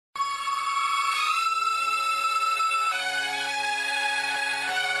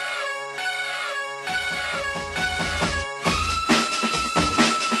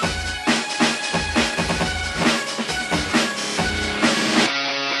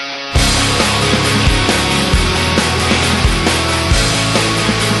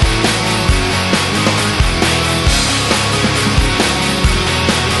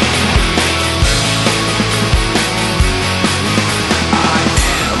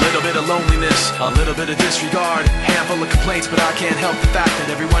loneliness, a little bit of disregard, handful of complaints, but I can't help the fact that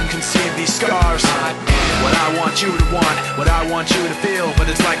everyone can see these scars. I am what I want you to want, what I want you to feel,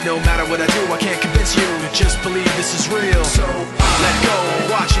 but it's like no matter what I do, I can't convince you to just believe this is real. So let go,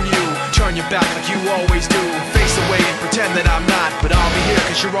 watching you turn your back like you always do, face away and pretend that I'm not, but I'll be here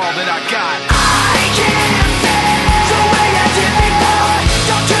cause you're all that I got. I can't feel the way I did before.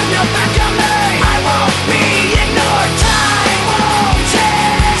 Don't turn your back on me. I won't be ignored. Time won't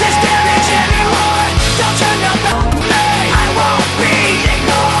take this damage anymore. Don't turn your back on me. I won't be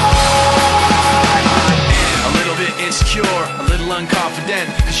ignored. A little bit insecure, a little unconfident,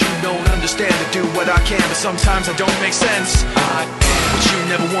 cause you don't understand to do what I can, but sometimes I don't make sense. I am what you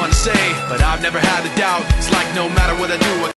never want to say, but I've never had a doubt. It's like no matter what I do,